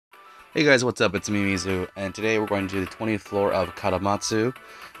Hey guys, what's up? It's me, Mizu, and today we're going to do the 20th floor of Kadomatsu.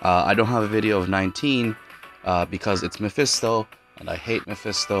 I don't have a video of 19 because it's Mephisto, and I hate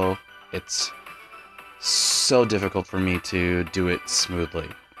Mephisto. It's so difficult for me to do it smoothly.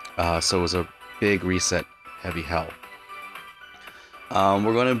 So it was a big reset, heavy hell.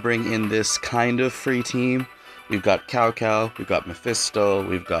 We're going to bring in this kind of free team. We've got Cow Cow, we've got Mephisto,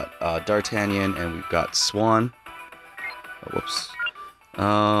 we've got D'Artagnan, and we've got Swan. Oh, whoops.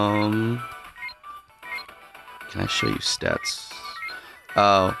 Can I show you stats?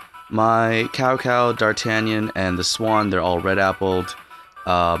 My Cow Cow, D'Artagnan, and the Swan, they're all red-appled.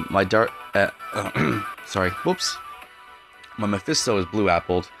 Sorry, whoops. My Mephisto is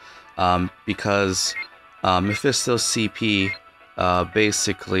blue-appled, because Mephisto's CP,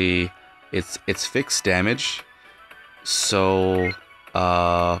 basically, it's fixed damage, so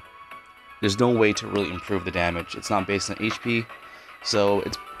there's no way to really improve the damage. It's not based on HP, so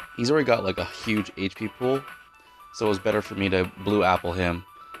he's already got like a huge HP pool, so it was better for me to blue apple him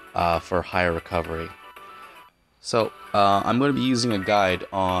for higher recovery. So I'm going to be using a guide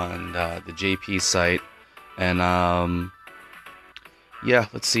on the JP site, and yeah,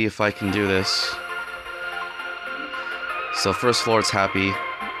 let's see if I can do this. So first floor, it's happy.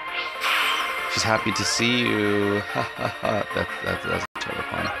 She's happy to see you. That's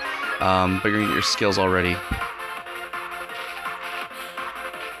terrifying. But you're getting your skills already.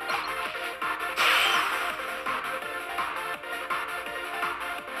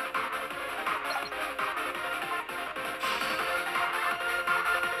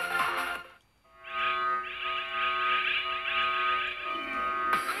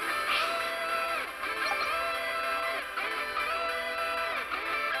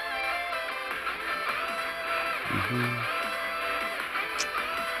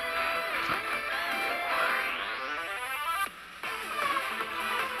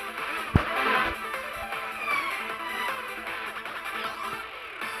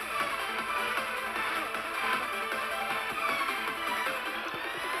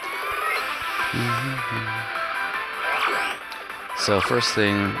 So first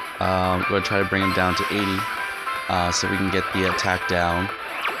thing, we're going to try to bring him down to 80, so we can get the attack down.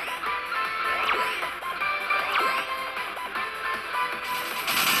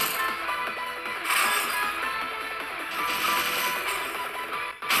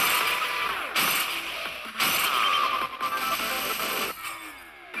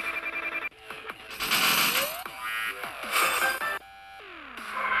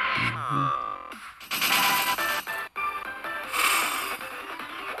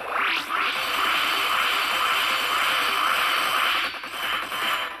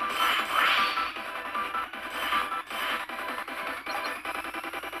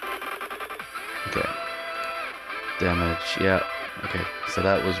 Okay. Damage, yeah. Okay, so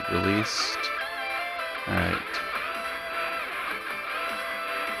that was released. Alright.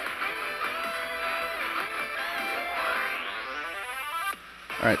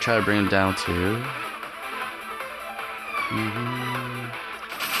 Alright, try to bring him down to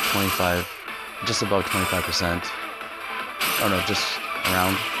 25. Just above 25%. Oh no, just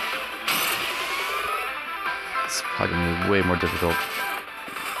around. It's probably gonna be way more difficult.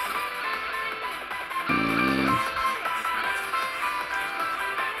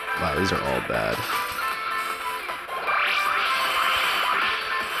 Wow, these are all bad.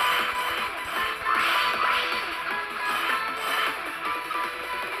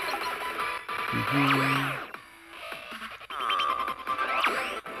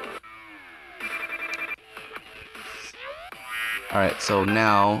 Alright, so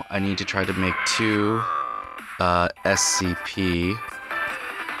now I need to try to make 2 SCP.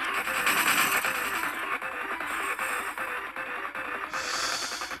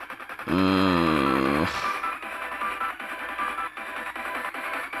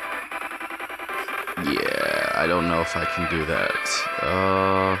 Yeah, I don't know if I can do that.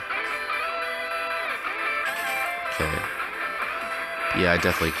 Okay. Yeah, I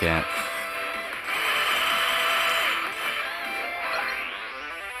definitely can't.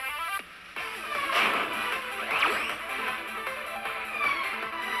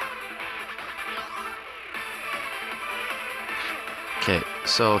 Okay,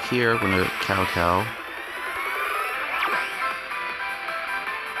 so here we're gonna Cow Cow.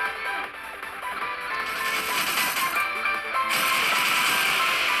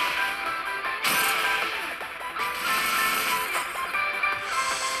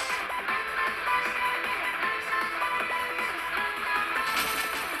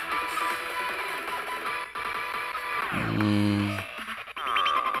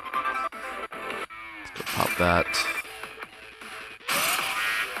 Let's go pop that.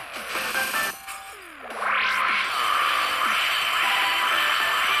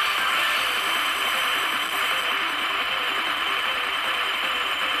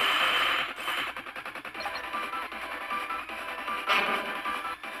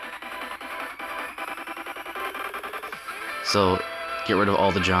 So get rid of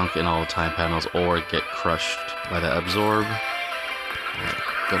all the junk and all the time panels, or get crushed by the absorb.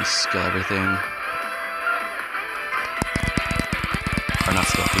 Gonna skill everything. Or not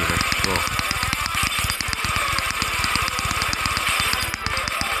skill fever. Cool.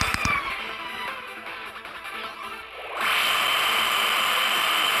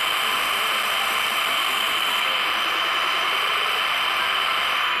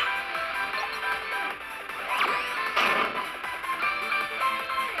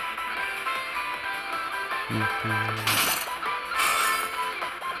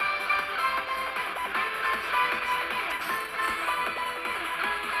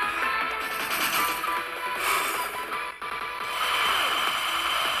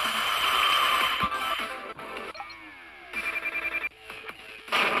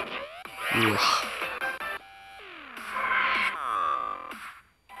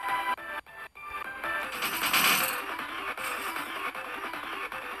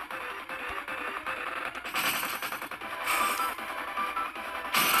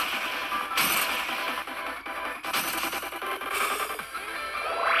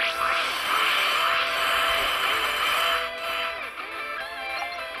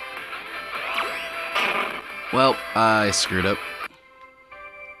 Well, I screwed up.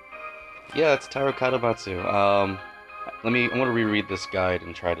 Yeah, it's Taro Kadomatsu. I'm gonna reread this guide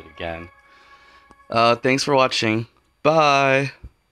and try it again. Thanks for watching. Bye!